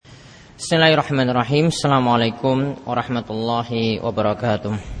Bismillahirrahmanirrahim. Assalamualaikum warahmatullahi wabarakatuh.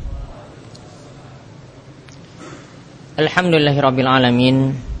 Alhamdulillahirabbil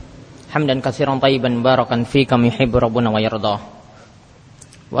alamin. Hamdan katsiran thayyiban barakan fi kama yuhibbu rabbuna wa yardah.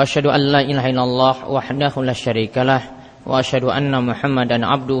 Wa asyhadu an la ilaha illallah wahdahu la syarikalah wa asyhadu anna Muhammadan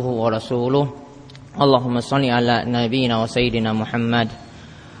abduhu wa rasuluh. Allahumma shalli ala nabiyyina wa sayyidina Muhammad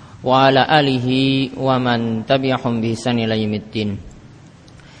wa ala alihi wa man tabi'ahum bi ihsan ila yaumiddin.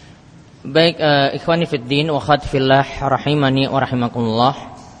 Baik, ikhwani fiddin wa akhwati fillah rahimani wa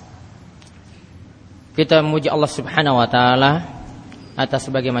rahimakumullah. Kita memuji Allah Subhanahu wa taala atas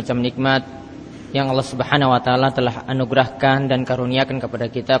berbagai macam nikmat yang Allah Subhanahu wa taala telah anugerahkan dan karuniakan kepada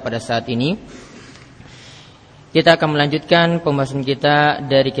kita pada saat ini. Kita akan melanjutkan pembahasan kita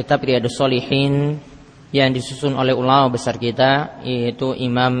dari kitab Riyadhus Sholihin yang disusun oleh ulama besar kita, yaitu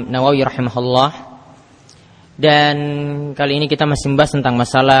Imam Nawawi rahimahullah. Dan kali ini kita masih membahas tentang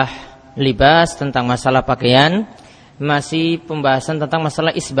masalah libas, tentang masalah pakaian, masih pembahasan tentang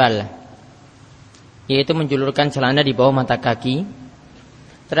masalah isbal, yaitu menjulurkan celana di bawah mata kaki.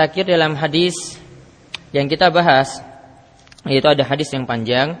 Terakhir dalam hadis yang kita bahas, yaitu ada hadis yang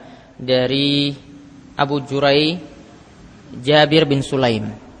panjang dari Abu Jurai Jabir bin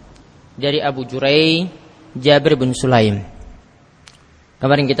Sulaim. Dari Abu Jurai Jabir bin Sulaim.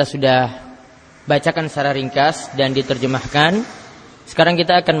 Kemarin kita sudah bacakan secara ringkas dan diterjemahkan. Sekarang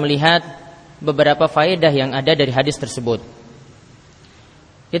kita akan melihat beberapa faedah yang ada dari hadis tersebut.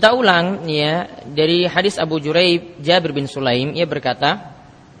 Kita ulang ya, dari hadis Abu Jurai Jabir bin Sulaim, ia berkata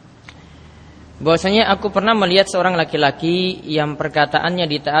bahwasanya aku pernah melihat seorang laki-laki yang perkataannya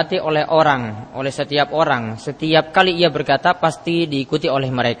ditaati oleh orang, oleh setiap orang. Setiap kali ia berkata pasti diikuti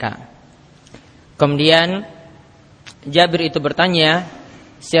oleh mereka. Kemudian Jabir itu bertanya,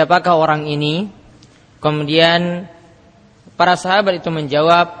 siapakah orang ini? Kemudian para sahabat itu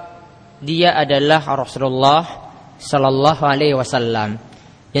menjawab, dia adalah Rasulullah sallallahu alaihi wasallam.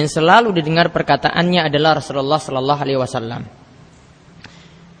 Yang selalu didengar perkataannya adalah Rasulullah sallallahu alaihi wasallam.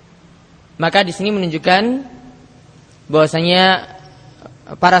 Maka di sini menunjukkan bahwasanya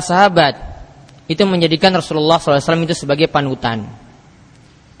para sahabat itu menjadikan Rasulullah sallallahu alaihi wasallam itu sebagai panutan.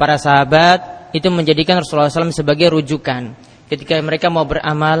 Para sahabat itu menjadikan Rasulullah sallallahu alaihi wasallam sebagai rujukan ketika mereka mau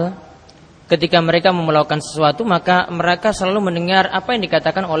beramal. Ketika mereka mau melakukan sesuatu, maka mereka selalu mendengar apa yang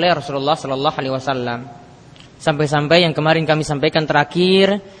dikatakan oleh Rasulullah sallallahu alaihi wasallam. Sampai-sampai yang kemarin kami sampaikan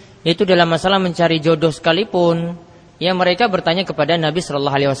terakhir, yaitu dalam masalah mencari jodoh sekalipun, ya mereka bertanya kepada Nabi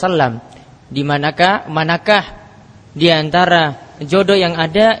sallallahu alaihi wasallam, di manakah di antara jodoh yang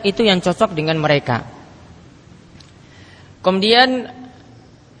ada itu yang cocok dengan mereka. Kemudian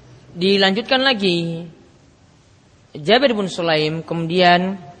dilanjutkan lagi, Jabir bin Sulaim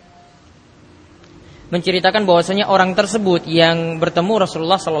kemudian menceritakan bahwasanya orang tersebut yang bertemu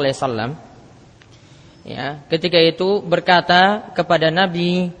Rasulullah sallallahu alaihi wasallam, ya, ketika itu berkata kepada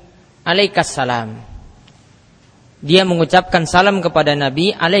Nabi alaikassalam. Dia mengucapkan salam kepada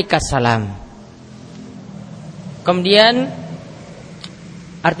Nabi alaikassalam. Kemudian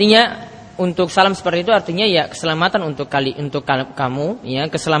artinya untuk salam seperti itu artinya ya keselamatan untuk kamu, ya,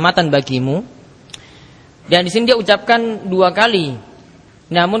 keselamatan bagimu. Dan di sini dia ucapkan 2 kali.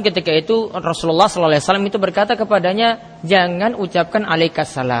 Namun ketika itu Rasulullah SAW itu berkata kepadanya, jangan ucapkan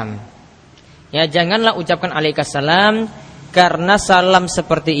alaikassalam. Ya, janganlah ucapkan alaikassalam, karena salam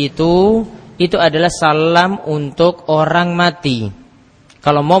seperti itu adalah salam untuk orang mati.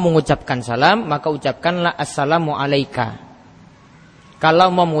 Kalau mau mengucapkan salam, maka ucapkanlah assalamu alaika.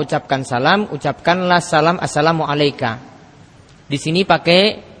 Kalau mau mengucapkan salam, ucapkanlah salam assalamu alaika. Di sini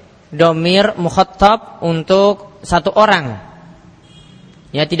pakai dhamir mukhattab untuk satu orang.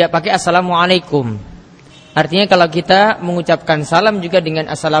 Ya, tidak pakai assalamualaikum. Artinya kalau kita mengucapkan salam juga dengan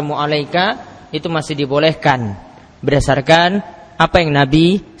assalamu alaika, itu masih dibolehkan berdasarkan apa yang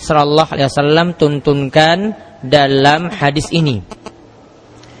Nabi sallallahu alaihi wasallam tuntunkan dalam hadis ini.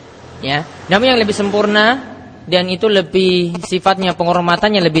 Ya, namun yang lebih sempurna dan itu lebih sifatnya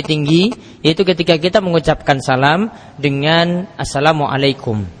penghormatannya lebih tinggi, yaitu ketika kita mengucapkan salam dengan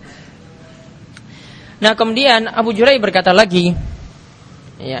assalamualaikum. Nah, kemudian Abu Jurai berkata lagi,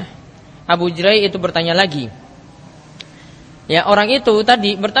 ya, Abu Jurai itu bertanya lagi. Ya, orang itu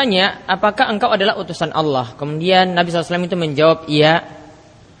tadi bertanya, apakah engkau adalah utusan Allah? Kemudian Nabi SAW itu menjawab, iya.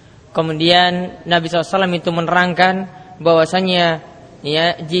 Kemudian Nabi SAW itu menerangkan bahwasanya,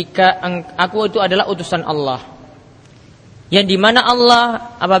 ya, jika aku itu adalah utusan Allah, yang dimana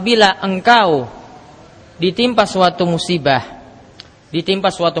Allah apabila engkau ditimpa suatu musibah, ditimpa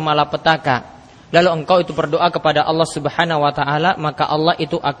suatu malapetaka, lalu engkau itu berdoa kepada Allah Subhanahu wa taala, maka Allah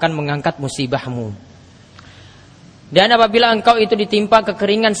itu akan mengangkat musibahmu. Dan apabila engkau itu ditimpa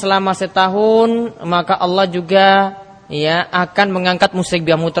kekeringan selama setahun, maka Allah juga akan mengangkat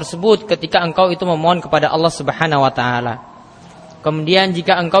musibahmu tersebut ketika engkau itu memohon kepada Allah Subhanahu wa taala. Kemudian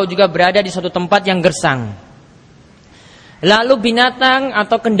jika engkau juga berada di suatu tempat yang gersang, lalu binatang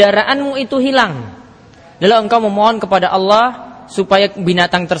atau kendaraanmu itu hilang, lalu engkau memohon kepada Allah supaya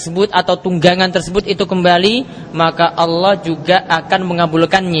binatang tersebut atau tunggangan tersebut itu kembali, maka Allah juga akan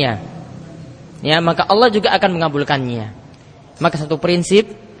mengabulkannya. Maka Allah juga akan mengabulkannya. Maka satu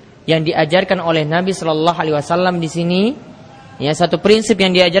prinsip yang diajarkan oleh Nabi Shallallahu Alaihi Wasallam di sini, satu prinsip yang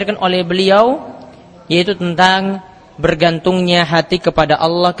diajarkan oleh beliau, yaitu tentang bergantungnya hati kepada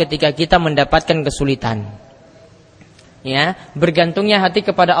Allah ketika kita mendapatkan kesulitan. Bergantungnya hati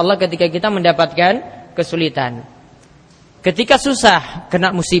kepada Allah ketika kita mendapatkan kesulitan. Ketika susah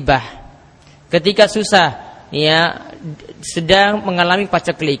kena musibah, ketika susah sedang mengalami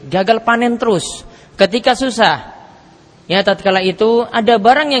paceklik, gagal panen terus, ketika susah, tatkala itu ada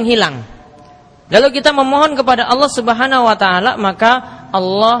barang yang hilang, lalu kita memohon kepada Allah Subhanahu wa taala, maka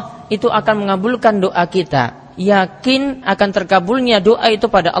Allah itu akan mengabulkan doa kita. Yakin akan terkabulnya doa itu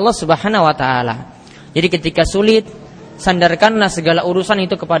pada Allah Subhanahu wa taala. Jadi ketika sulit, sandarkanlah segala urusan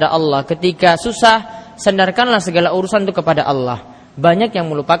itu kepada Allah. Ketika susah, sandarkanlah segala urusan itu kepada Allah. Banyak yang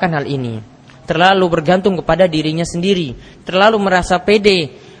melupakan hal ini, terlalu bergantung kepada dirinya sendiri, terlalu merasa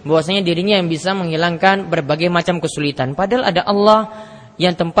pede bahwasanya dirinya yang bisa menghilangkan berbagai macam kesulitan. Padahal ada Allah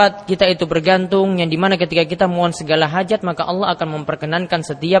yang tempat kita itu bergantung, yang dimana ketika kita mohon segala hajat, maka Allah akan memperkenankan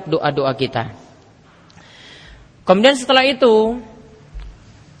setiap doa-doa kita. Kemudian setelah itu,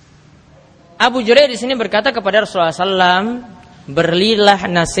 Abu Hurairah di sini berkata kepada Rasulullah SAW, berilah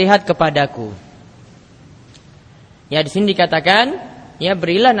nasihat kepadaku. Di sini dikatakan,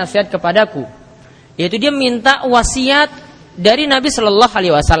 berilah nasihat kepadaku. Yaitu dia minta wasiat dari Nabi Shallallahu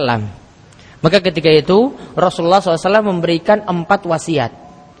Alaihi Wasallam. Maka ketika itu Rasulullah SAW memberikan 4 wasiat.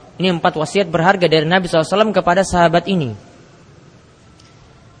 Ini 4 wasiat berharga dari Nabi SAW kepada sahabat ini.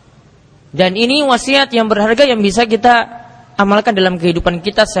 Dan ini wasiat yang berharga yang bisa kita amalkan dalam kehidupan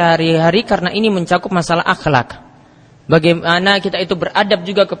kita sehari-hari, karena ini mencakup masalah akhlak. Bagaimana kita itu beradab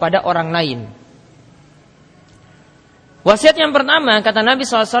juga kepada orang lain. Wasiat yang pertama, kata Nabi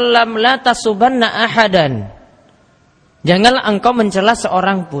SAW, la tasubanna ahadan. Janganlah engkau mencela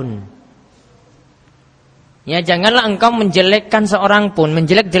seorang pun. Janganlah engkau menjelekkan seorang pun,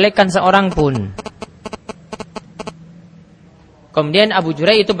 menjelek-jelekkan seorang pun. Kemudian Abu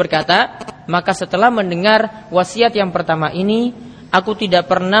Hurairah itu berkata, maka setelah mendengar wasiat yang pertama ini, aku tidak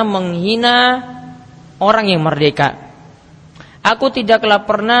pernah menghina orang yang merdeka. Aku tidaklah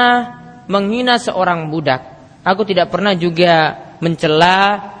pernah menghina seorang budak. Aku tidak pernah juga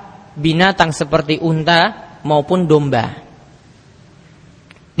mencela binatang seperti unta maupun domba.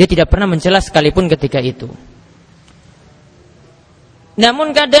 Dia tidak pernah mencela sekalipun ketika itu.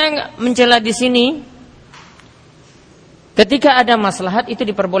 Namun kadang mencela di sini, ketika ada maslahat itu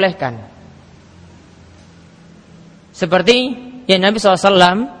diperbolehkan. Seperti yang Nabi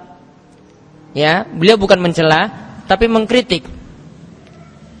SAW, beliau bukan mencela, tapi mengkritik.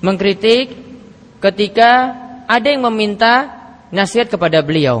 Mengkritik ketika ada yang meminta nasihat kepada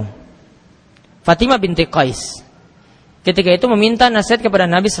beliau. Fatimah binti Qais ketika itu meminta nasihat kepada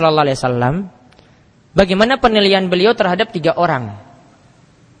Nabi Sallallahu Alaihi Wasallam, bagaimana penilaian beliau terhadap 3 orang,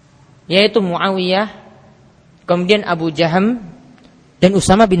 yaitu Muawiyah, kemudian Abu Jaham, dan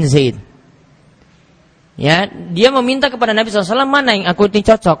Usama bin Zaid. Dia meminta kepada Nabi SAW, mana yang aku ini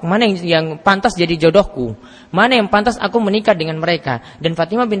cocok, mana yang pantas jadi jodohku, mana yang pantas aku menikah dengan mereka. Dan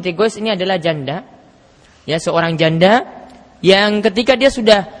Fatimah binti Qais ini adalah janda, seorang janda yang ketika dia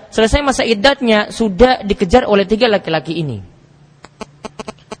sudah selesai masa iddatnya sudah dikejar oleh 3 laki-laki ini.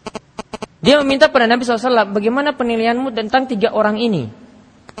 Dia meminta pada Nabi SAW, bagaimana penilaianmu tentang 3 orang ini?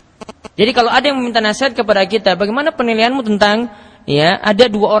 Jadi kalau ada yang meminta nasihat kepada kita, bagaimana penilaianmu tentang ada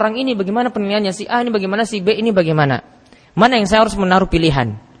 2 orang ini, bagaimana penilaiannya, si A ini bagaimana, si B ini bagaimana? Mana yang saya harus menaruh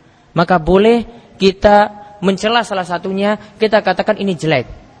pilihan? Maka boleh kita mencela salah satunya, kita katakan ini jelek.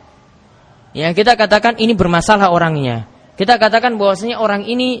 Kita katakan ini bermasalah orangnya. Kita katakan bahwasanya orang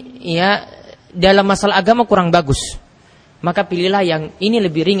ini dalam masalah agama kurang bagus. Maka pilihlah yang ini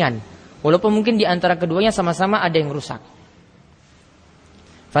lebih ringan. Walaupun mungkin di antara keduanya sama-sama ada yang rusak.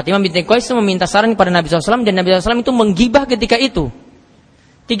 Fatimah binti Qais meminta saran kepada Nabi SAW, dan Nabi SAW itu menggibah ketika itu.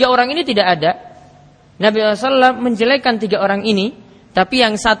 3 orang ini tidak ada. Nabi SAW menjelekkan 3 orang ini, tapi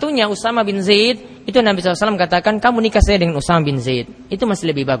yang satunya Usama bin Zaid, itu Nabi SAW katakan, kamu nikah saya dengan Usama bin Zaid. Itu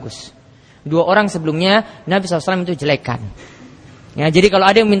masih lebih bagus. 2 orang sebelumnya Nabi SAW itu jelekkan. Jadi kalau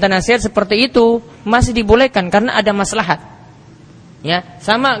ada yang minta nasihat seperti itu masih dibolehkan karena ada maslahat.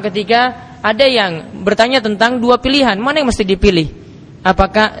 Sama ketika ada yang bertanya tentang dua pilihan, mana yang mesti dipilih?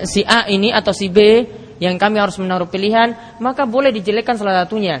 Apakah si A ini atau si B yang kami harus menaruh pilihan? Maka boleh dijelekkan salah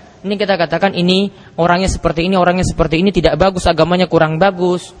satunya. Ini kita katakan ini orangnya seperti ini, orangnya seperti ini, tidak bagus, agamanya kurang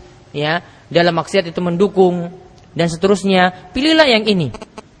bagus, ya, dalam maksiat itu mendukung dan seterusnya. Pilihlah yang ini.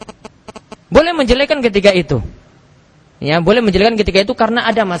 Boleh menjelekkan ketika itu. Ya, boleh menjelekkan ketika itu karena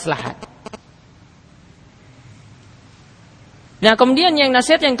ada maslahat. Nah, kemudian yang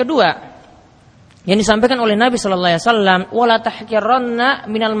nasihat yang kedua yang disampaikan oleh Nabi sallallahu alaihi wasallam, wala tahqiranna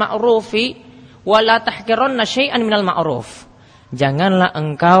minal ma'rufi wala tahqiranna syai'an minal ma'ruf. Janganlah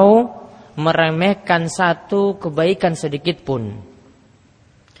engkau meremehkan satu kebaikan sedikit pun.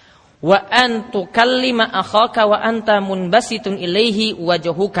 Wa an tukallima akhaka wa anta munbasitun ilaihi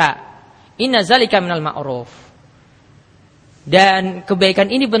wajhuka. Inna zalika minal ma'ruf. Dan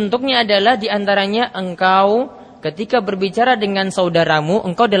kebaikan ini bentuknya adalah diantaranya engkau ketika berbicara dengan saudaramu,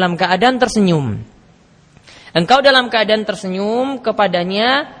 engkau dalam keadaan tersenyum. Engkau dalam keadaan tersenyum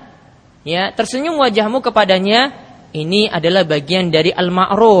kepadanya, ya, tersenyum wajahmu kepadanya, ini adalah bagian dari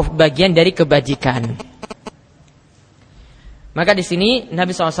al-ma'ruf, bagian dari kebajikan. Maka di sini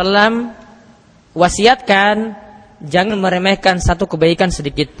Nabi SAW wasiatkan jangan meremehkan satu kebaikan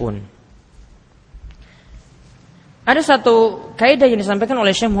sedikit pun. Ada satu kaidah yang disampaikan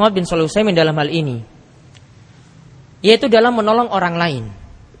oleh Syekh Muhammad bin Shalih Al-Utsaimin dalam hal ini, yaitu dalam menolong orang lain.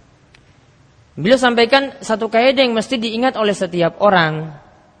 Beliau sampaikan satu kaidah yang mesti diingat oleh setiap orang,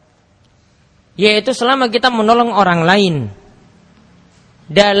 yaitu selama kita menolong orang lain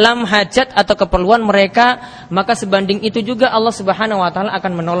dalam hajat atau keperluan mereka, maka sebanding itu juga Allah Subhanahu wa taala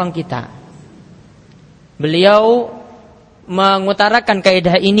akan menolong kita. Beliau mengutarakan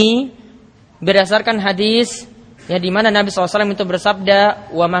kaidah ini berdasarkan hadis yang di mana Nabi SAW itu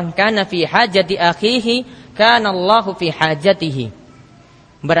bersabda, "Wa man kana fi hajati akhihi kana Allahu fi hajatihi."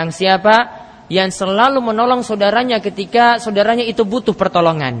 Barang siapa yang selalu menolong saudaranya ketika saudaranya itu butuh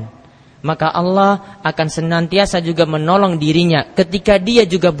pertolongan, maka Allah akan senantiasa juga menolong dirinya ketika dia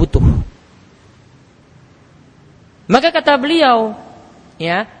juga butuh. Maka kata beliau,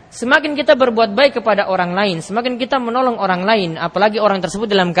 ya, semakin kita berbuat baik kepada orang lain, semakin kita menolong orang lain, apalagi orang tersebut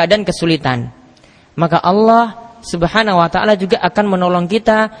dalam keadaan kesulitan, maka Allah Subhanahu wa ta'ala juga akan menolong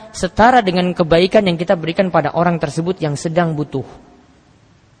kita setara dengan kebaikan yang kita berikan pada orang tersebut yang sedang butuh.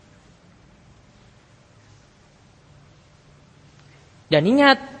 Dan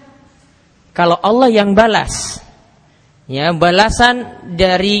ingat, kalau Allah yang balas, ya, balasan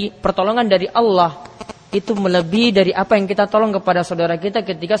dari pertolongan dari Allah itu melebihi dari apa yang kita tolong kepada saudara kita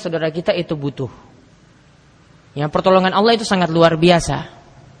ketika saudara kita itu butuh. Ya, pertolongan Allah itu sangat luar biasa.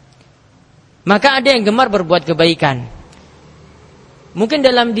 Maka ada yang gemar berbuat kebaikan. Mungkin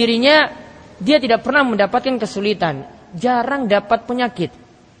dalam dirinya dia tidak pernah mendapatkan kesulitan, jarang dapat penyakit,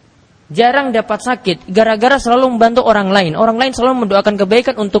 jarang dapat sakit, gara-gara selalu membantu orang lain. Orang lain selalu mendoakan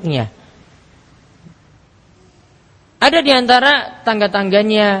kebaikan untuknya. Ada di antara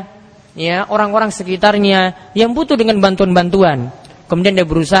tangga-tangganya, ya, orang-orang sekitarnya yang butuh dengan bantuan-bantuan. Kemudian dia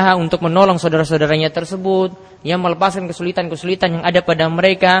berusaha untuk menolong saudara-saudaranya tersebut, yang melepaskan kesulitan-kesulitan yang ada pada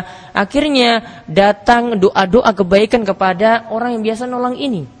mereka. Akhirnya datang doa-doa kebaikan kepada orang yang biasa nolong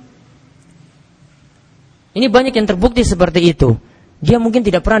ini. Ini banyak yang terbukti seperti itu. Dia mungkin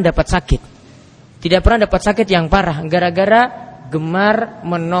tidak pernah dapat sakit, tidak pernah dapat sakit yang parah, gara-gara gemar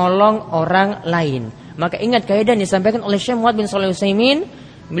menolong orang lain. Maka ingat kaidah yang disampaikan oleh Syekh Muhammad bin Shalih Al-Utsaimin,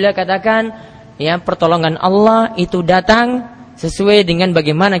 bila katakan, ya, pertolongan Allah itu datang sesuai dengan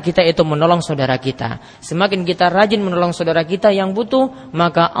bagaimana kita itu menolong saudara kita. Semakin kita rajin menolong saudara kita yang butuh,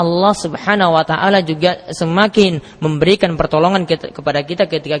 maka Allah Subhanahu wa ta'ala juga semakin memberikan pertolongan kepada kita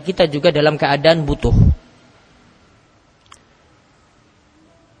ketika kita juga dalam keadaan butuh.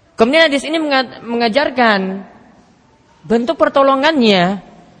 Kemudian hadis ini mengajarkan bentuk pertolongannya,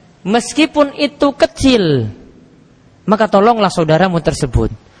 meskipun itu kecil, maka tolonglah saudaramu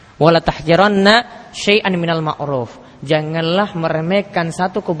tersebut. Wala tahjiranna syai'an minal ma'ruf. Janganlah meremehkan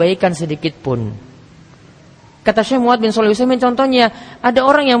satu kebaikan sedikit pun. Kata Syekh Muhammad bin Shalih Al-Utsaimin, contohnya ada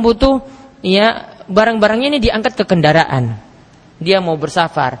orang yang butuh, ya, barang-barangnya ini diangkat ke kendaraan. Dia mau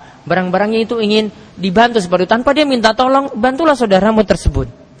bersafar, barang-barangnya itu ingin dibantu seperti itu, tanpa dia minta tolong, bantulah saudaramu tersebut.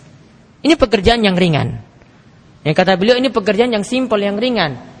 Ini pekerjaan yang ringan. Yang kata beliau, ini pekerjaan yang simpel, yang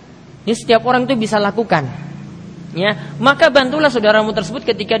ringan. Ini setiap orang itu bisa lakukan. Ya, maka bantulah saudaramu tersebut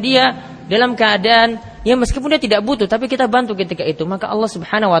ketika dia dalam keadaan, ya, meskipun dia tidak butuh, tapi kita bantu ketika itu, maka Allah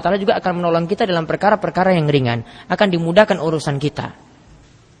Subhanahu wa ta'ala juga akan menolong kita dalam perkara-perkara yang ringan, akan dimudahkan urusan kita.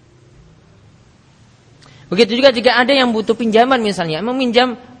 Begitu juga jika ada yang butuh pinjaman, misalnya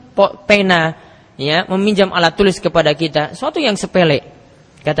meminjam pena, ya, meminjam alat tulis kepada kita, suatu yang sepele,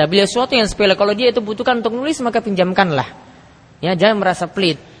 Kata beliau, sesuatu yang sepele kalau dia itu butuhkan untuk nulis maka pinjamkanlah. Ya, jangan merasa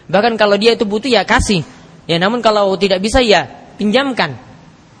pelit. Bahkan kalau dia itu butuh ya kasih. Ya, namun kalau tidak bisa ya pinjamkan.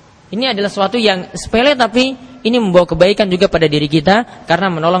 Ini adalah sesuatu yang sepele tapi ini membawa kebaikan juga pada diri kita karena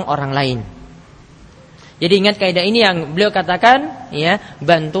menolong orang lain. Jadi ingat kaidah ini yang beliau katakan, ya,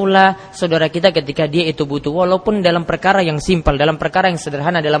 bantulah saudara kita ketika dia itu butuh, walaupun dalam perkara yang simpel, dalam perkara yang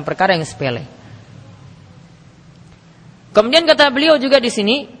sederhana, dalam perkara yang sepele. Kemudian kata beliau juga di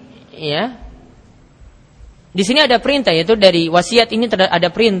sini, ya, di sini ada perintah, yaitu dari wasiat ini ada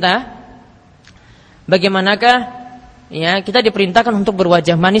perintah, bagaimanakah, ya, kita diperintahkan untuk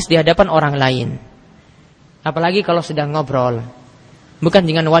berwajah manis di hadapan orang lain, apalagi kalau sedang ngobrol, bukan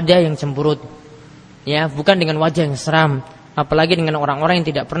dengan wajah yang cemberut. Ya, bukan dengan wajah yang seram, apalagi dengan orang-orang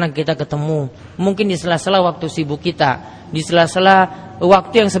yang tidak pernah kita ketemu. Mungkin di sela-sela waktu sibuk kita, di sela-sela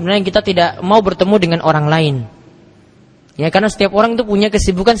waktu yang sebenarnya kita tidak mau bertemu dengan orang lain. Ya, karena setiap orang itu punya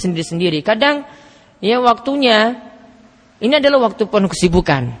kesibukan sendiri-sendiri. Kadang ya waktunya ini adalah waktu penuh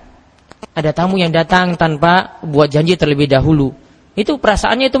kesibukan. Ada tamu yang datang tanpa buat janji terlebih dahulu. Itu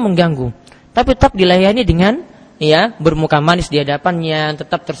perasaannya itu mengganggu. Tapi tetap dilayani dengan ya bermuka manis di hadapannya,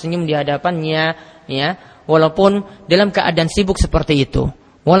 tetap tersenyum di hadapannya. Ya, walaupun dalam keadaan sibuk seperti itu.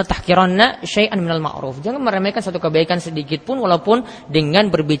 Wala tahqiranna syai'an minal ma'ruf. Jangan meremehkan satu kebaikan sedikit pun walaupun dengan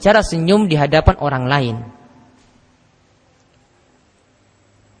berbicara senyum di hadapan orang lain.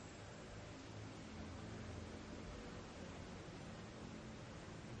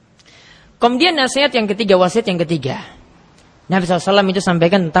 Kemudian nasihat yang ketiga, wasiat yang ketiga. Nabi SAW itu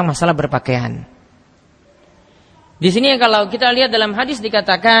sampaikan tentang masalah berpakaian. Di sini kalau kita lihat dalam hadis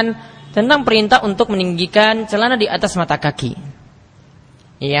dikatakan tentang perintah untuk meninggikan celana di atas mata kaki.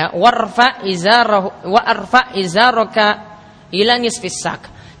 Ya, warfa izaraka ila nisfis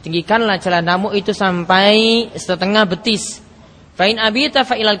sak. Tinggikanlah celanamu itu sampai setengah betis. Fa in abita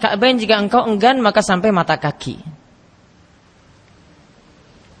fa ilal ka'bain, jika engkau enggan maka sampai mata kaki.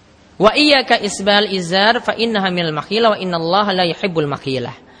 Wa iyyaka isbal izar fa innaha minal makhilah wa innallaha la yuhibbul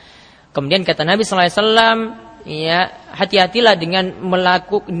makhilah. Kemudian kata Nabi sallallahu alaihi wasallam, ya, hati-hatilah dengan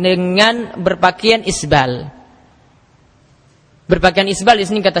berpakaian isbal. Berpakaian isbal di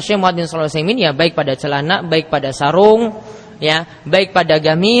sini kata Syekh Muhammad bin Shalih Al-Utsaimin, ya, baik pada celana, baik pada sarung, ya, baik pada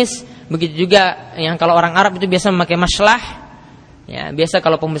gamis. Begitu juga yang kalau orang Arab itu biasa memakai maslah. Ya, biasa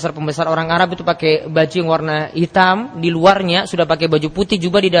kalau pembesar-pembesar orang Arab itu pakai baju yang warna hitam, di luarnya sudah pakai baju putih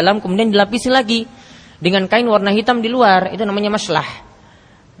jubah di dalam, kemudian dilapisi lagi dengan kain warna hitam di luar, itu namanya maslah.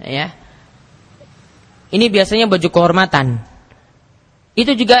 Ya. Ini biasanya baju kehormatan.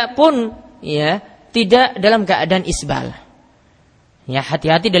 Itu juga pun ya tidak dalam keadaan isbal. Ya,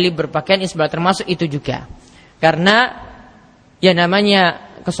 hati-hati dari berpakaian isbal, termasuk itu juga. Karena ya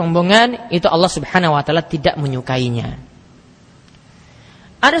namanya kesombongan itu Allah Subhanahu wa taala tidak menyukainya.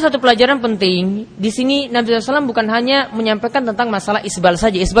 Ada satu pelajaran penting di sini. Nabi SAW bukan hanya menyampaikan tentang masalah isbal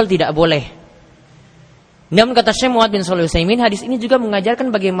saja. Isbal tidak boleh. Namun kata Syekh Muhammad bin Shalih Al-Utsaimin, hadis ini juga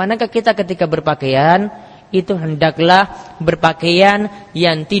mengajarkan bagaimana kita ketika berpakaian itu hendaklah berpakaian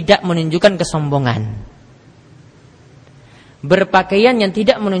yang tidak menunjukkan kesombongan. Berpakaian yang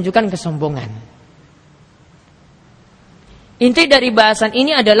tidak menunjukkan kesombongan. Inti dari bahasan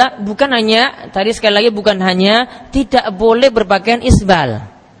ini adalah bukan hanya, tadi sekali lagi bukan hanya tidak boleh berpakaian isbal.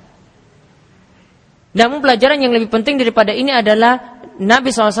 Namun pelajaran yang lebih penting daripada ini adalah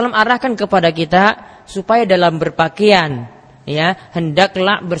Nabi SAW arahkan kepada kita supaya dalam berpakaian, ya,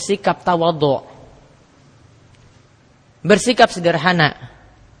 hendaklah bersikap tawadhu, bersikap sederhana,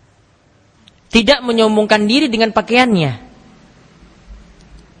 tidak menyombongkan diri dengan pakaiannya.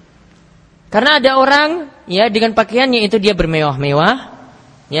 Karena ada orang, ya, dengan pakaiannya itu dia bermewah-mewah,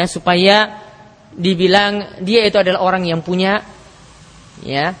 ya, supaya dibilang dia itu adalah orang yang punya,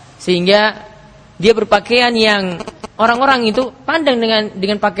 ya, sehingga dia berpakaian yang orang-orang itu pandang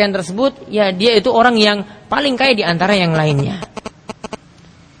dengan pakaian tersebut, ya dia itu orang yang paling kaya di antara yang lainnya.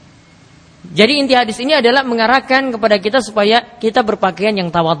 Jadi inti hadis ini adalah mengarahkan kepada kita supaya kita berpakaian yang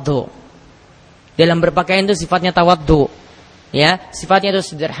tawadhu. Dalam berpakaian itu sifatnya tawadhu, ya, sifatnya itu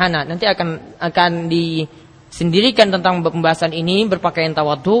sederhana. Nanti akan disendirikan tentang pembahasan ini berpakaian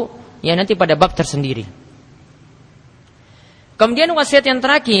tawadhu, ya, nanti pada bab tersendiri. Kemudian wasiat yang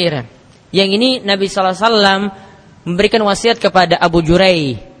terakhir, yang ini Nabi sallallahu alaihi wasallam memberikan wasiat kepada Abu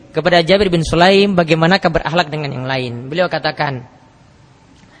Jurai, kepada Jabir bin Sulaim, bagaimana berakhlak dengan yang lain. Beliau katakan,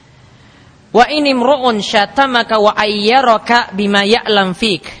 wa inimru'un syatamaka wa ayyaraka bima ya'lam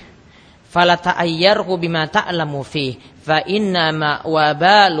fik fala ta'ayyarhu bima ta'lamu fi fa inna ma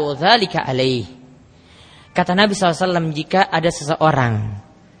wabalu dzalika alaih. Kata Nabi SAW, jika ada seseorang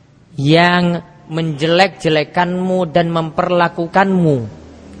yang menjelek-jelekanmu dan memperlakukanmu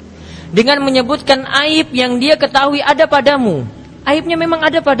dengan menyebutkan aib yang dia ketahui ada padamu. Aibnya memang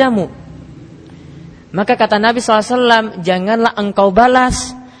ada padamu. Maka kata Nabi SAW, janganlah engkau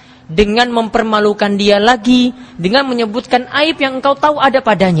balas dengan mempermalukan dia lagi, dengan menyebutkan aib yang engkau tahu ada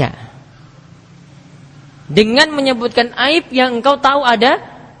padanya. Dengan menyebutkan aib yang engkau tahu ada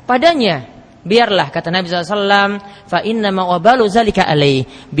padanya. Biarlah, kata Nabi SAW, fa inna ma wabalu zalika alaih.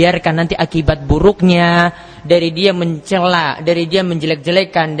 Biarkan nanti akibat buruknya dari dia mencela, dari dia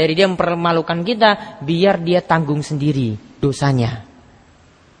menjelek-jelekan, dari dia mempermalukan kita, biar dia tanggung sendiri dosanya.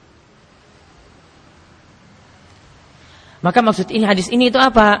 Maka maksud ini hadis ini itu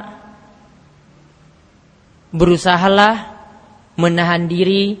apa? Berusahalah menahan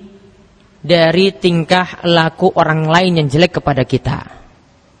diri dari tingkah laku orang lain yang jelek kepada kita.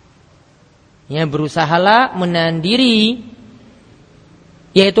 Ya, berusahalah menahan diri,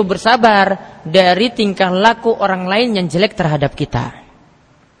 yaitu bersabar dari tingkah laku orang lain yang jelek terhadap kita.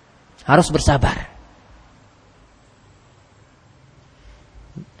 Harus bersabar.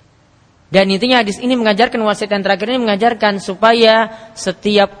 Dan intinya hadis ini mengajarkan, wasiat yang terakhir ini mengajarkan supaya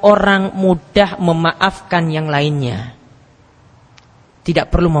setiap orang mudah memaafkan yang lainnya.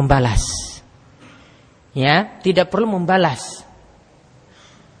 Tidak perlu membalas. Ya, tidak perlu membalas.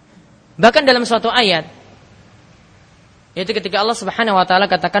 Bahkan dalam suatu ayat, yaitu ketika Allah Subhanahu wa taala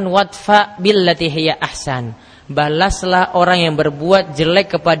katakan wadfa billati hiya ahsan, balaslah orang yang berbuat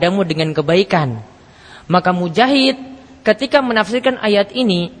jelek kepadamu dengan kebaikan. Maka Mujahid ketika menafsirkan ayat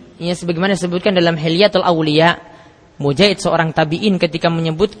ini, ya sebagaimana disebutkan dalam Hilyatul Auliya, Mujahid seorang tabi'in ketika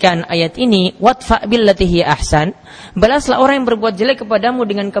menyebutkan ayat ini, wadfa billati hiya ahsan, balaslah orang yang berbuat jelek kepadamu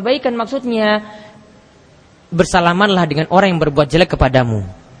dengan kebaikan, maksudnya bersalamanlah dengan orang yang berbuat jelek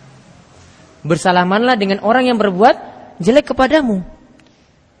kepadamu. Bersalamanlah dengan orang yang berbuat jelek kepadamu.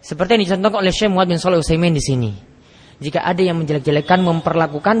 Seperti yang dicontohkan oleh Syekh Muhammad bin Shalih Al-Utsaimin di sini. Jika ada yang menjelek-jelekan,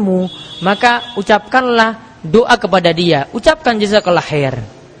 memperlakukanmu, maka ucapkanlah doa kepada dia. Ucapkan jazakallah khair.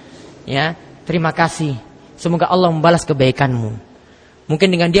 Ya, terima kasih. Semoga Allah membalas kebaikanmu.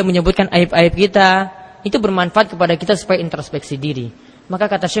 Mungkin dengan dia menyebutkan aib-aib kita, itu bermanfaat kepada kita supaya introspeksi diri. Maka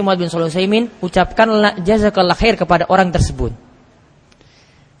kata Syekh Muhammad bin Shalih Al-Utsaimin, ucapkanlah jazakallah khair kepada orang tersebut.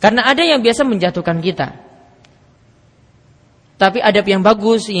 Karena ada yang biasa menjatuhkan kita. Tapi adab yang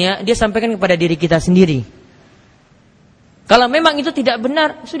bagus, ya, dia sampaikan kepada diri kita sendiri. Kalau memang itu tidak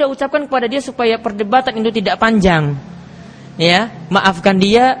benar, sudah ucapkan kepada dia supaya perdebatan itu tidak panjang. Ya, maafkan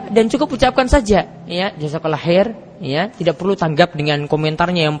dia dan cukup ucapkan saja, ya, jazakallah khair, ya, tidak perlu tanggap dengan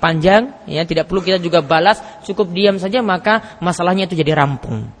komentarnya yang panjang, ya, tidak perlu kita juga balas, cukup diam saja, maka masalahnya itu jadi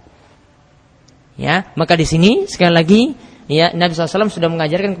rampung. Ya, maka di sini sekali lagi, ya, Nabi SAW sudah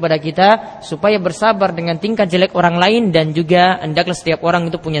mengajarkan kepada kita supaya bersabar dengan tingkah jelek orang lain, dan juga hendaklah setiap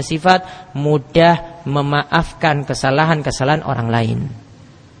orang itu punya sifat mudah memaafkan kesalahan-kesalahan orang lain.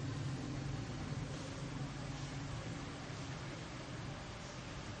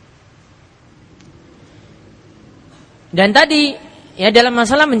 Dan tadi, ya, dalam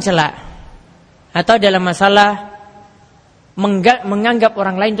masalah mencela atau dalam masalah menganggap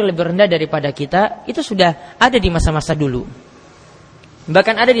orang lain itu lebih rendah daripada kita, itu sudah ada di masa-masa dulu.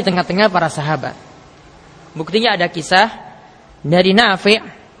 Bahkan ada di tengah-tengah para sahabat. Buktinya ada kisah dari Nafi',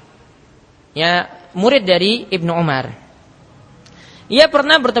 ya, murid dari Ibnu Umar. Ia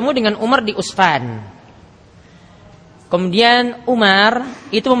pernah bertemu dengan Umar di Usfan. Kemudian Umar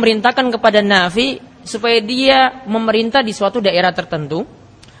itu memerintahkan kepada Nafi' supaya dia memerintah di suatu daerah tertentu,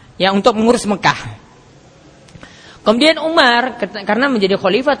 ya, untuk mengurus Mekah. Kemudian Umar, karena menjadi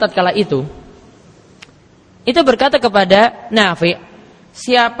khalifah tatkala itu berkata kepada Nafi',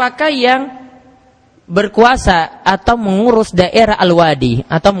 siapakah yang berkuasa atau mengurus daerah Al-Wadi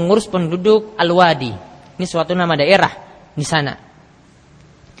atau mengurus penduduk Al-Wadi? Ini suatu nama daerah di sana.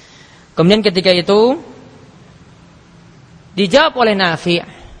 Kemudian ketika itu dijawab oleh Nafi',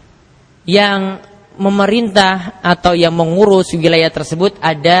 yang memerintah atau yang mengurus wilayah tersebut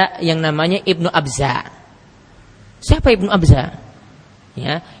ada yang namanya Ibnu Abza. Siapa Ibnu Abza?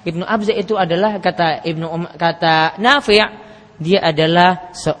 Ya, Ibnu Abza itu adalah kata Nafi', dia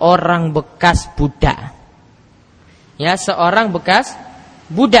adalah seorang bekas budak. Ya, seorang bekas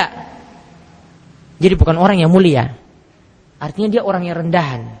budak. Jadi bukan orang yang mulia. Artinya dia orang yang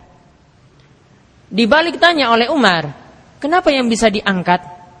rendahan. Dibalik tanya oleh Umar, kenapa yang bisa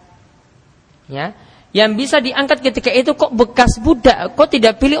diangkat? Ya, yang bisa diangkat ketika itu kok bekas budak, kok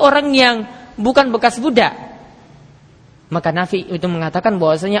tidak pilih orang yang bukan bekas budak? Maka Nafi itu mengatakan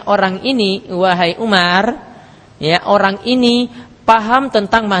bahwasanya orang ini, wahai Umar, ya, orang ini paham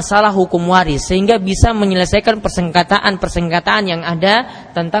tentang masalah hukum waris sehingga bisa menyelesaikan persengketaan yang ada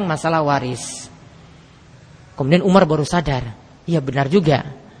tentang masalah waris. Kemudian Umar baru sadar, iya benar juga.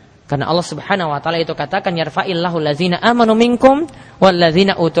 Karena Allah Subhanahu wa taala itu katakan yarfa'illahu allazina amanu minkum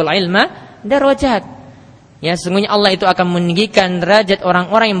wallazina utul ilma darajat. Ya, sesungguhnya Allah itu akan meninggikan derajat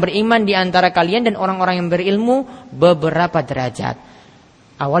orang-orang yang beriman di antara kalian dan orang-orang yang berilmu beberapa derajat.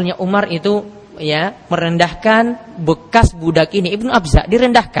 Awalnya Umar itu ya merendahkan bekas budak ini, Ibnu Abza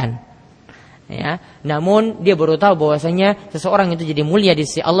direndahkan. Ya, namun dia baru tahu bahwasanya seseorang itu jadi mulia di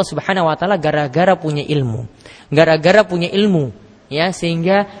sisi Allah Subhanahu wa taala gara-gara punya ilmu. Gara-gara punya ilmu, ya,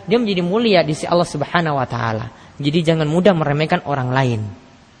 sehingga dia menjadi mulia di sisi Allah Subhanahu wa taala. Jadi jangan mudah meremehkan orang lain.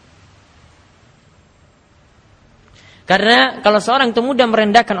 Karena kalau seorang itu mudah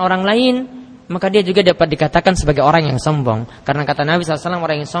merendahkan orang lain, maka dia juga dapat dikatakan sebagai orang yang sombong. Karena kata Nabi SAW,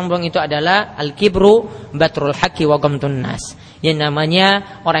 orang yang sombong itu adalah al-kibru batrul haqqi wa ghamtun nas. Yang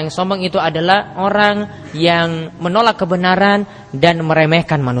namanya orang yang sombong itu adalah orang yang menolak kebenaran dan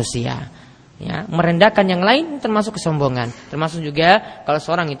meremehkan manusia. Ya, merendahkan yang lain termasuk kesombongan. Termasuk juga kalau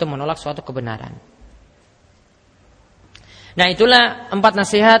seorang itu menolak suatu kebenaran. Nah, itulah 4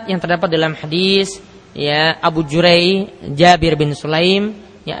 nasihat yang terdapat dalam hadis ya Abu Jurai Jabir bin Sulaim.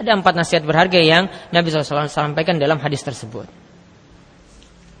 Ya, ada 4 nasihat berharga yang Nabi SAW sampaikan dalam hadis tersebut.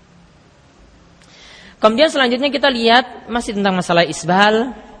 Kemudian selanjutnya kita lihat masih tentang masalah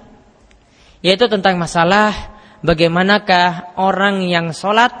isbal, yaitu tentang masalah bagaimanakah orang yang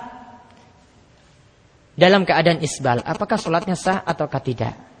sholat dalam keadaan isbal, apakah sholatnya sah ataukah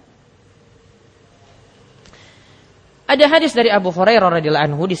tidak. Ada hadis dari Abu Hurairah radhiyallahu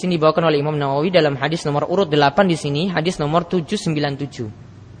anhu, di sini dibawakan oleh Imam Nawawi dalam hadis nomor urut 8 di sini, hadis nomor 797.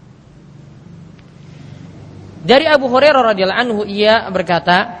 Dari Abu Hurairah radhiyallahu anhu, ia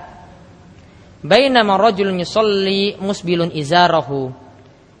berkata, bainama rajulun yusalli musbilun izarahu.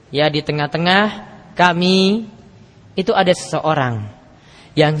 Ya, di tengah-tengah kami itu ada seseorang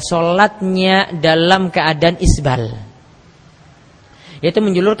yang sholatnya dalam keadaan isbal, yaitu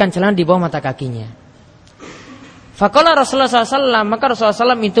menjulurkan celana di bawah mata kakinya. Faqala Rasulullah SAW, maka Rasulullah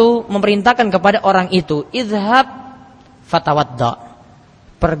SAW itu memerintahkan kepada orang itu, idhab fatawadda,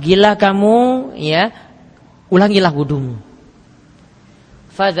 pergilah kamu, ya, ulangilah wudumu.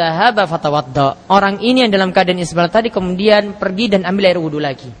 Fadhahaba fatawadda, orang ini yang dalam keadaan isbal tadi kemudian pergi dan ambil air wudu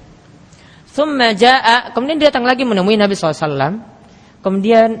lagi. Tsumma jaa, kemudian dia datang lagi menemui Nabi SAW.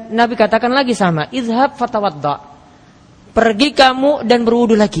 Kemudian Nabi katakan lagi sama, idhab fatawadda, pergi kamu dan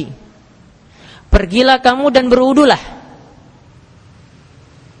berwudu lagi. Pergilah kamu dan berwudulah.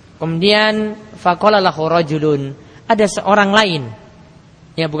 Kemudian faqala lahu rajulun, ada seorang lain,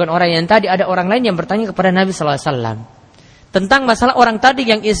 ya bukan orang yang tadi, ada orang lain yang bertanya kepada Nabi SAW tentang masalah orang tadi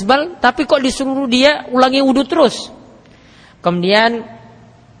yang isbal, tapi kok disuruh dia ulangi wudu terus. Kemudian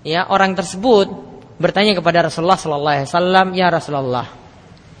ya orang tersebut bertanya kepada Rasulullah SAW, ya Rasulullah,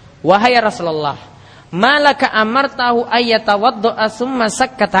 wahai Rasulullah, malaka amartahu ayyatawadda'a summa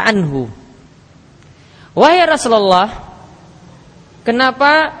sakkata anhu. Wahai Rasulullah,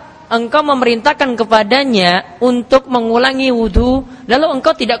 kenapa engkau memerintahkan kepadanya untuk mengulangi wudu, lalu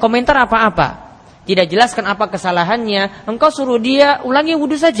engkau tidak komentar apa-apa, tidak jelaskan apa kesalahannya, engkau suruh dia ulangi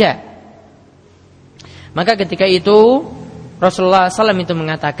wudu saja. Maka ketika itu Rasulullah SAW itu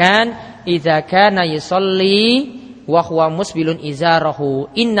mengatakan, idza kana yusolli wa huwa musbilun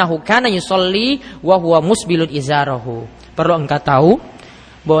izarahu, innahu kana yusolli wa huwa musbilun izarahu. Perlu engkau tahu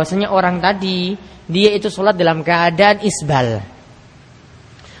bahwasanya orang tadi dia itu sholat dalam keadaan isbal.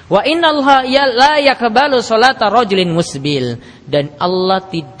 Wa innallaha la yaqbalu sholata rajulin musbil, dan Allah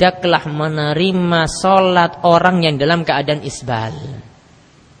tidaklah menerima sholat orang yang dalam keadaan isbal.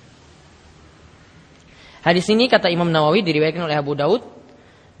 Hadis ini kata Imam Nawawi diriwayatkan oleh Abu Daud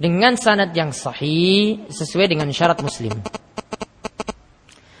dengan sanad yang sahih sesuai dengan syarat Muslim.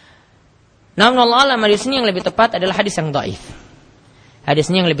 Namun Allah alam, hadis ini yang lebih tepat adalah hadis yang dhaif.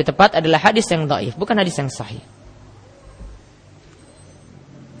 Hadis ini yang lebih tepat adalah hadis yang dhaif, bukan hadis yang sahih.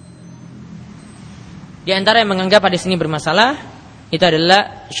 Di antara yang menganggap hadis ini bermasalah itu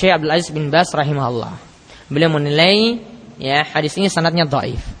adalah Syekh Abdul Aziz bin Baz rahimahullah. Beliau menilai ya hadis ini sanadnya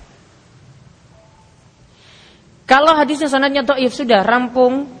dhaif. Kalau hadisnya sanadnya dhaif, sudah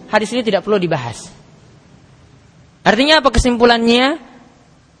rampung, hadis ini tidak perlu dibahas. Artinya apa kesimpulannya?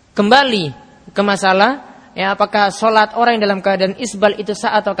 Kembali ke masalah ya, apakah sholat orang yang dalam keadaan isbal itu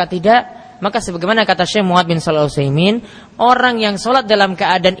sah ataukah tidak? Maka sebagaimana kata Syekh Muhammad bin Shalih Al-Utsaimin, orang yang sholat dalam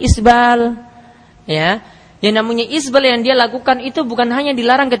keadaan isbal, ya, yang namanya isbal yang dia lakukan itu bukan hanya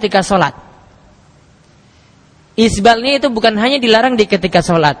dilarang ketika sholat. Isbalnya itu bukan hanya dilarang di ketika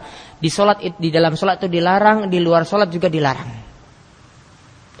sholat. Di dalam sholat itu dilarang, di luar sholat juga dilarang.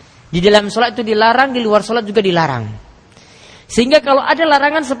 Di dalam sholat itu dilarang, di luar sholat juga dilarang. Sehingga kalau ada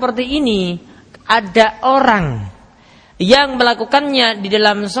larangan seperti ini, ada orang yang melakukannya di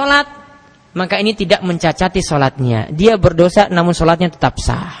dalam sholat, maka ini tidak mencacati sholatnya. Dia berdosa namun sholatnya tetap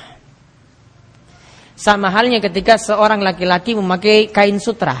sah. Sama halnya ketika seorang laki-laki memakai kain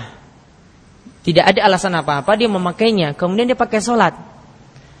sutra, tidak ada alasan apa-apa dia memakainya, kemudian dia pakai sholat.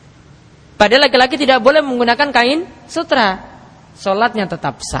 Padahal laki-laki tidak boleh menggunakan kain sutra, sholatnya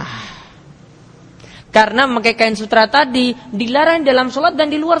tetap sah. Karena memakai kain sutra tadi dilarang dalam sholat dan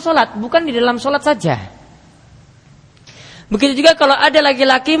di luar sholat, bukan di dalam sholat saja. Begitu juga kalau ada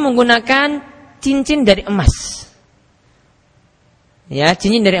laki-laki menggunakan cincin dari emas. Ya,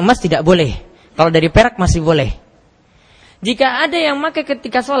 cincin dari emas tidak boleh. Kalau dari perak masih boleh. Jika ada yang memakai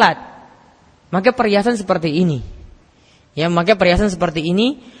ketika sholat, maka perhiasan seperti ini. Ya, memakai perhiasan seperti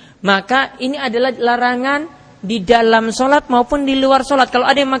ini, maka ini adalah larangan di dalam sholat maupun di luar sholat. Kalau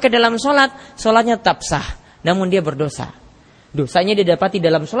ada yang memakai dalam sholat, sholatnya tetap sah, namun dia berdosa. Dosanya didapati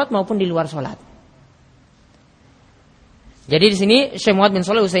dalam sholat maupun di luar sholat. Jadi di sini Syekh Muhammad bin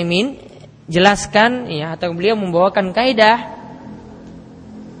Shalih Al-Utsaimin jelaskan, ya, atau beliau membawakan kaidah,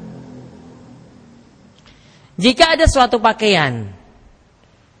 jika ada suatu pakaian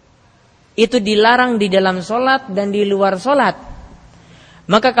itu dilarang di dalam sholat dan di luar sholat,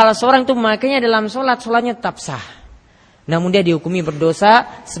 maka kalau seorang itu memakainya dalam sholat, sholatnya tetap sah, namun dia dihukumi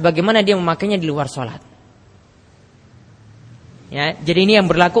berdosa sebagaimana dia memakainya di luar sholat. Ya, jadi ini yang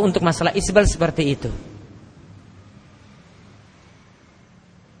berlaku untuk masalah isbal seperti itu.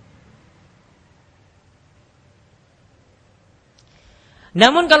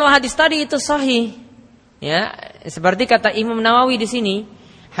 Namun kalau hadis tadi itu sahih, ya, seperti kata Imam Nawawi di sini,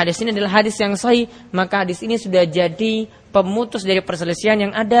 hadis ini adalah hadis yang sahih, maka hadis ini sudah jadi pemutus dari perselisihan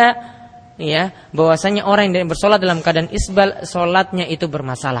yang ada, ya, bahwasanya orang yang bersolat dalam keadaan isbal, solatnya itu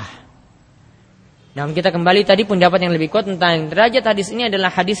bermasalah. Namun kita kembali tadi pendapat yang lebih kuat tentang derajat hadis ini adalah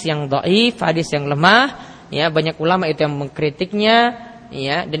hadis yang dhaif, hadis yang lemah, ya, banyak ulama itu yang mengkritiknya,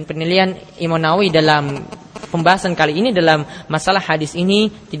 ya, dan penilaian Imam Nawawi dalam pembahasan kali ini dalam masalah hadis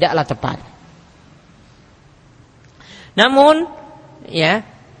ini tidaklah tepat. Namun, ya,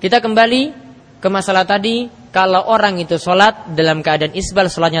 kita kembali ke masalah tadi, kalau orang itu sholat dalam keadaan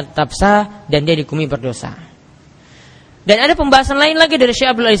isbal, sholatnya tetap sah dan dia dihukumi berdosa. Dan ada pembahasan lain lagi dari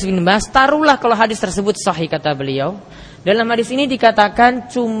Syekh Abdul Aziz bin Baz, taruhlah kalau hadis tersebut sahih, kata beliau, dalam hadis ini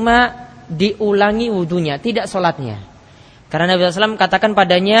dikatakan cuma diulangi wudunya, tidak sholatnya. Karena Nabi SAW katakan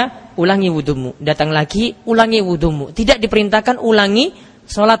padanya, ulangi wudumu, datang lagi, ulangi wudumu. Tidak diperintahkan ulangi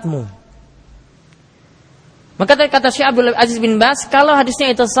sholatmu. Maka kata Syekh Abdul Aziz bin Baz, kalau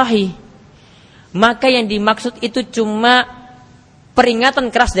hadisnya itu sahih, maka yang dimaksud itu cuma peringatan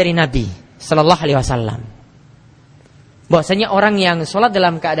keras dari Nabi Sallallahu Alaihi Wasallam. Bahwasanya orang yang sholat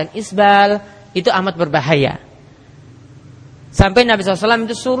dalam keadaan isbal itu amat berbahaya. Sampai Nabi SAW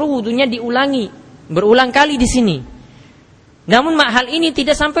itu suruh wudunya diulangi, berulang kali di sini. Namun hal ini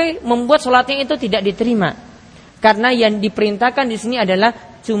tidak sampai membuat sholatnya itu tidak diterima, karena yang diperintahkan di sini adalah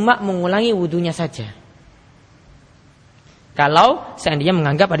cuma mengulangi wudunya saja. Kalau seandainya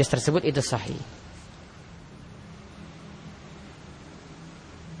menganggap hadis tersebut itu sahih.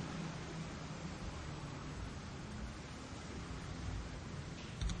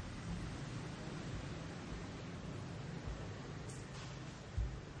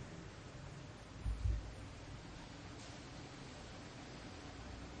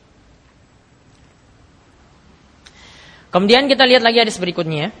 Kemudian kita lihat lagi hadis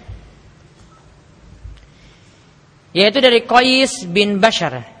berikutnya, yaitu dari Qais bin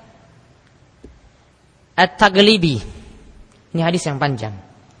Bashar At-Taglibi. Ini hadis yang panjang.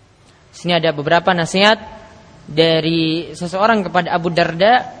 Sini ada beberapa nasihat dari seseorang kepada Abu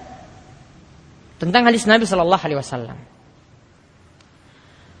Darda tentang hadis Nabi Sallallahu Alaihi Wasallam.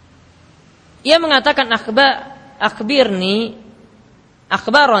 Ia mengatakan,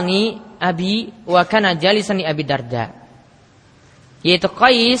 akhbarani abi wa kana jalisani Abi Darda. Yaitu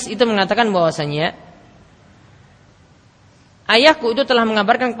Qais itu mengatakan bahwasanya ayahku itu telah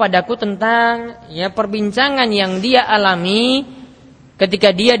mengabarkan kepadaku tentang, ya, perbincangan yang dia alami ketika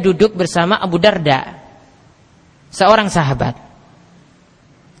dia duduk bersama Abu Darda, seorang sahabat.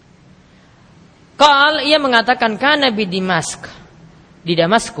 Ia mengatakan, kana bi Dimask, di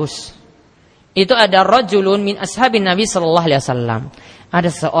Damaskus itu ada rajulun min ashabin Nabi sallallahu alaihi wasallam. Ada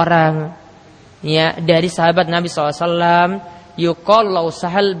seorang, ya, dari sahabat Nabi sallallahu alaihi wasallam, yuqallu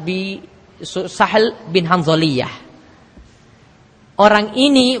Sahal bin Hanzaliyah. Orang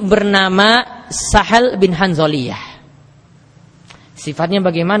ini bernama Sahal bin Hanzaliyah. Sifatnya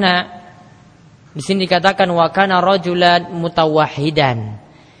bagaimana? Di sini dikatakan wa kana rajulan mutawahhidan.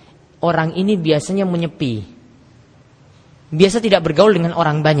 Orang ini biasanya menyepi. Biasa tidak bergaul dengan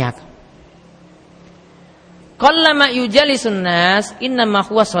orang banyak. qallama yujalisun nas innama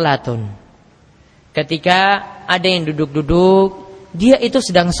huwa salatun. Ketika ada yang duduk-duduk, dia itu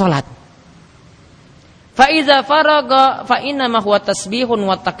sedang salat. Fa iza faraga fa innama huwa tasbihun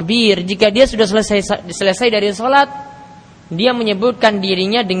wa takbir. Jika dia sudah selesai dari salat, dia menyebutkan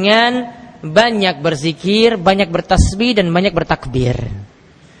dirinya dengan banyak berzikir, banyak bertasbih dan banyak bertakbir.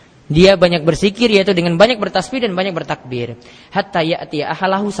 Dia banyak berzikir yaitu dengan banyak bertasbih dan banyak bertakbir. Hatta ya'ti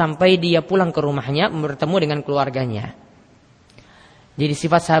ahlahu, sampai dia pulang ke rumahnya bertemu dengan keluarganya. Jadi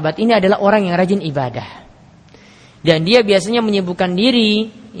sifat sahabat ini adalah orang yang rajin ibadah. Dan dia biasanya menyibukkan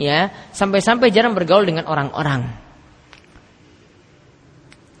diri, ya, sampai-sampai jarang bergaul dengan orang-orang.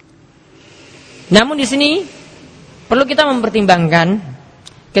 Namun di sini perlu kita mempertimbangkan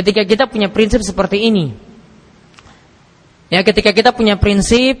ketika kita punya prinsip seperti ini. Ya, ketika kita punya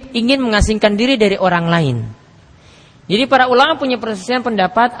prinsip ingin mengasingkan diri dari orang lain. Jadi para ulama punya perselisihan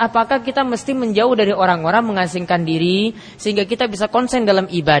pendapat, apakah kita mesti menjauh dari orang-orang, mengasingkan diri sehingga kita bisa konsen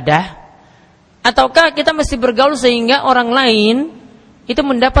dalam ibadah, ataukah kita mesti bergaul sehingga orang lain itu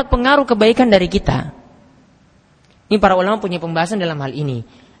mendapat pengaruh kebaikan dari kita. Ini para ulama punya pembahasan dalam hal ini.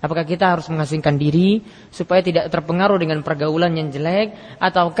 Apakah kita harus mengasingkan diri supaya tidak terpengaruh dengan pergaulan yang jelek,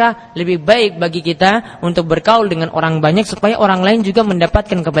 ataukah lebih baik bagi kita untuk bergaul dengan orang banyak supaya orang lain juga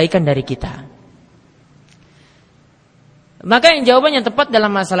mendapatkan kebaikan dari kita? Maka yang jawaban yang tepat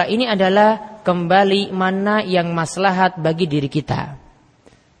dalam masalah ini adalah kembali mana yang maslahat bagi diri kita.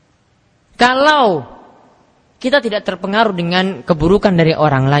 Kalau kita tidak terpengaruh dengan keburukan dari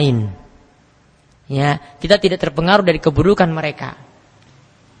orang lain, ya, kita tidak terpengaruh dari keburukan mereka,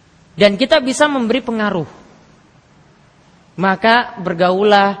 dan kita bisa memberi pengaruh, maka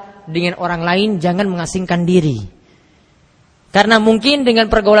bergaulah dengan orang lain, jangan mengasingkan diri. Karena mungkin dengan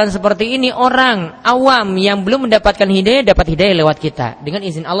pergaulan seperti ini orang awam yang belum mendapatkan hidayah dapat hidayah lewat kita dengan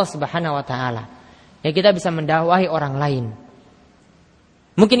izin Allah Subhanahu wa taala. Ya, kita bisa mendakwahi orang lain.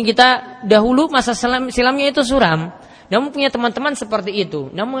 Mungkin kita dahulu masa silamnya itu suram, namun punya teman-teman seperti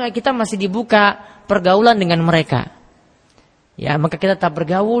itu, namun kita masih dibuka pergaulan dengan mereka. Ya, maka kita tetap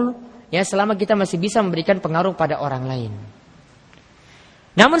bergaul, ya, selama kita masih bisa memberikan pengaruh pada orang lain.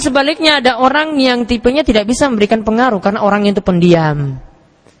 Namun sebaliknya ada orang yang tipenya tidak bisa memberikan pengaruh karena orang itu pendiam.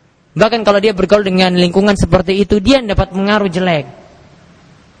 Bahkan kalau dia bergaul dengan lingkungan seperti itu, dia dapat pengaruh jelek.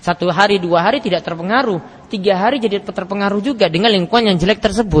 1 hari, 2 hari tidak terpengaruh, 3 hari jadi terpengaruh juga dengan lingkungan yang jelek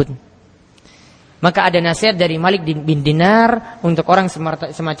tersebut. Maka ada nasihat dari Malik bin Dinar untuk orang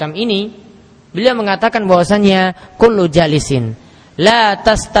semacam ini. Beliau mengatakan bahwasannya kullu jalisin la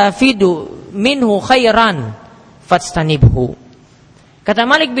tastafidu minhu khairan fastanibhu. Kata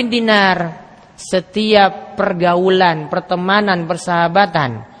Malik bin Dinar, setiap pergaulan, pertemanan,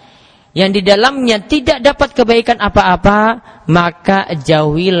 persahabatan yang di dalamnya tidak dapat kebaikan apa-apa, maka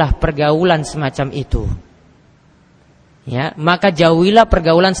jauhilah pergaulan semacam itu. Ya, maka jauhilah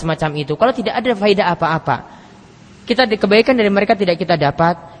pergaulan semacam itu. Kalau tidak ada faedah apa-apa, kita kebaikan dari mereka tidak kita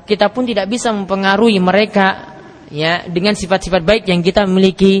dapat, kita pun tidak bisa mempengaruhi mereka, ya, dengan sifat-sifat baik yang kita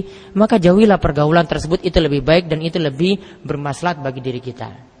miliki, maka jauhilah pergaulan tersebut. Itu lebih baik dan itu lebih bermaslahat bagi diri kita.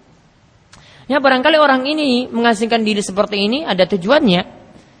 Ya, barangkali orang ini mengasingkan diri seperti ini ada tujuannya.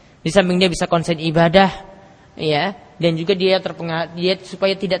 Di samping dia bisa konsen ibadah, ya, dan juga dia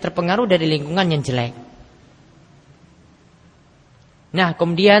supaya tidak terpengaruh dari lingkungan yang jelek. Nah,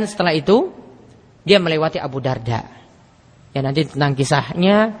 kemudian setelah itu dia melewati Abu Darda. Ya, nanti tentang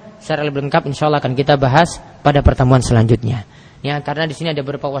kisahnya secara lebih lengkap insyaallah akan kita bahas pada pertemuan selanjutnya. Ya, karena di sini ada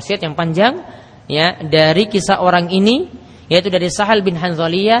beberapa wasiat yang panjang, ya, dari kisah orang ini, yaitu dari Sahal bin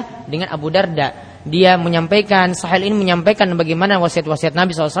Hanzaliyah dengan Abu Darda. Sahal ini menyampaikan bagaimana wasiat-wasiat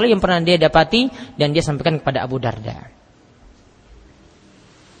Nabi SAW yang pernah dia dapati dan dia sampaikan kepada Abu Darda.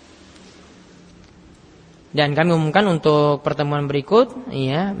 Dan kami umumkan untuk pertemuan berikut,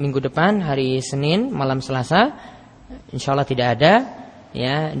 ya, minggu depan hari Senin malam Selasa, insyaallah tidak ada,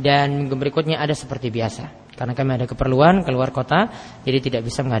 ya, dan minggu berikutnya ada seperti biasa. Karena kami ada keperluan keluar kota, jadi tidak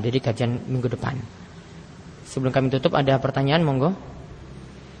bisa menghadiri kajian minggu depan. Sebelum kami tutup ada pertanyaan, monggo.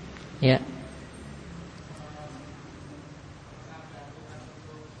 Ya.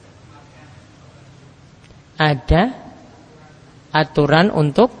 Ada aturan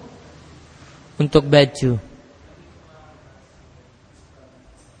untuk baju.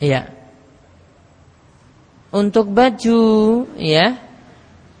 Iya. Untuk baju, ya.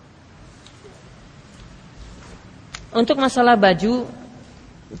 Untuk masalah baju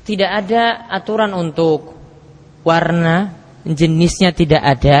tidak ada aturan untuk warna, jenisnya tidak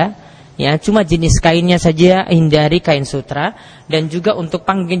ada, ya, cuma jenis kainnya saja, hindari kain sutra, dan juga untuk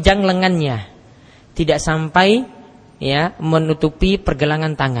panjang lengannya tidak sampai, ya, menutupi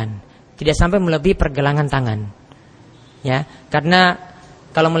pergelangan tangan. tidak sampai melebihi pergelangan tangan. Ya, karena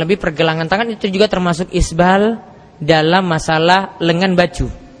kalau melebihi pergelangan tangan itu juga termasuk isbal dalam masalah lengan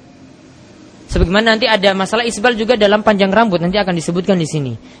baju. Sebagaimana nanti ada masalah isbal juga dalam panjang rambut, nanti akan disebutkan di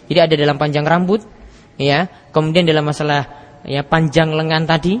sini. Jadi ada dalam panjang rambut, ya, kemudian dalam masalah ya panjang lengan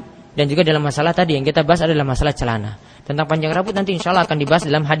tadi, dan juga dalam masalah tadi yang kita bahas adalah masalah celana. Tentang panjang rambut nanti insya Allah akan dibahas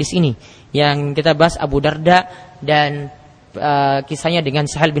dalam hadis ini yang kita bahas Abu Darda dan kisahnya dengan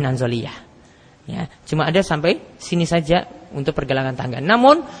Sahal bin Anzaliyah. Ya, cuma ada sampai sini saja untuk pergelangan tangan.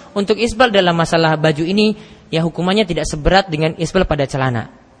 Namun untuk isbal dalam masalah baju ini ya hukumannya tidak seberat dengan isbal pada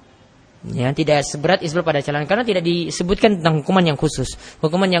celana. Ya, tidak seberat isbal pada celana karena tidak disebutkan tentang hukuman yang khusus.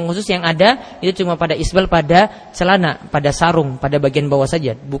 Hukuman yang khusus yang ada itu cuma pada isbal pada celana, pada sarung, pada bagian bawah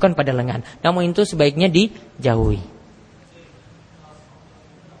saja, bukan pada lengan. Namun itu sebaiknya dijauhi.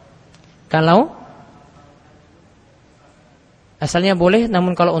 Kalau asalnya boleh,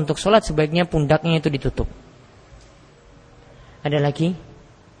 namun kalau untuk sholat sebaiknya pundaknya itu ditutup. Ada lagi?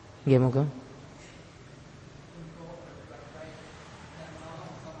 Gimana?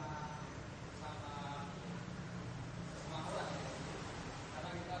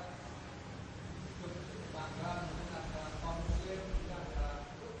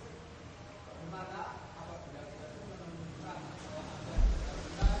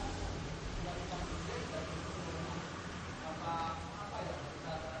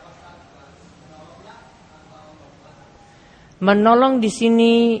 Menolong di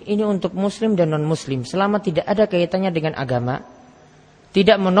sini ini untuk muslim dan non muslim selama tidak ada kaitannya dengan agama,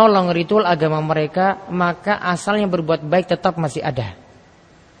 tidak menolong ritual agama mereka, maka asalnya berbuat baik tetap masih ada.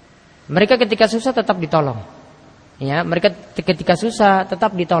 Mereka ketika susah tetap ditolong. Ya, mereka ketika susah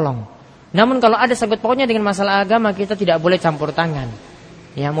tetap ditolong. Namun kalau ada sangkut pautnya dengan masalah agama, kita tidak boleh campur tangan.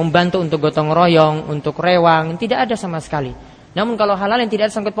 Ya, membantu untuk gotong royong, untuk rewang, tidak ada sama sekali. Namun kalau hal-hal yang tidak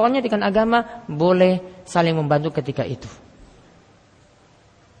ada sangkut pautnya dengan agama, boleh saling membantu ketika itu.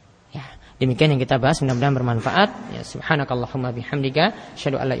 Demikian yang kita bahas, mudah-mudahan bermanfaat. Ya, subhanakallahumma bihamdika,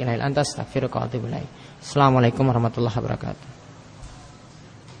 asyhadu an la ilaha illa anta, astaghfiruka wa atubu ilaik. Assalamualaikum warahmatullahi wabarakatuh.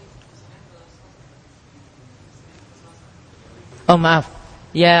 Oh maaf,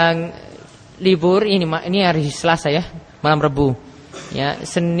 yang libur ini hari Selasa ya, malam Rebu. Ya,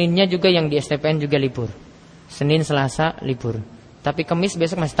 Seninnya juga yang di STPN juga libur. Senin, Selasa libur. Tapi Kamis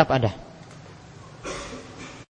besok masih tetap ada.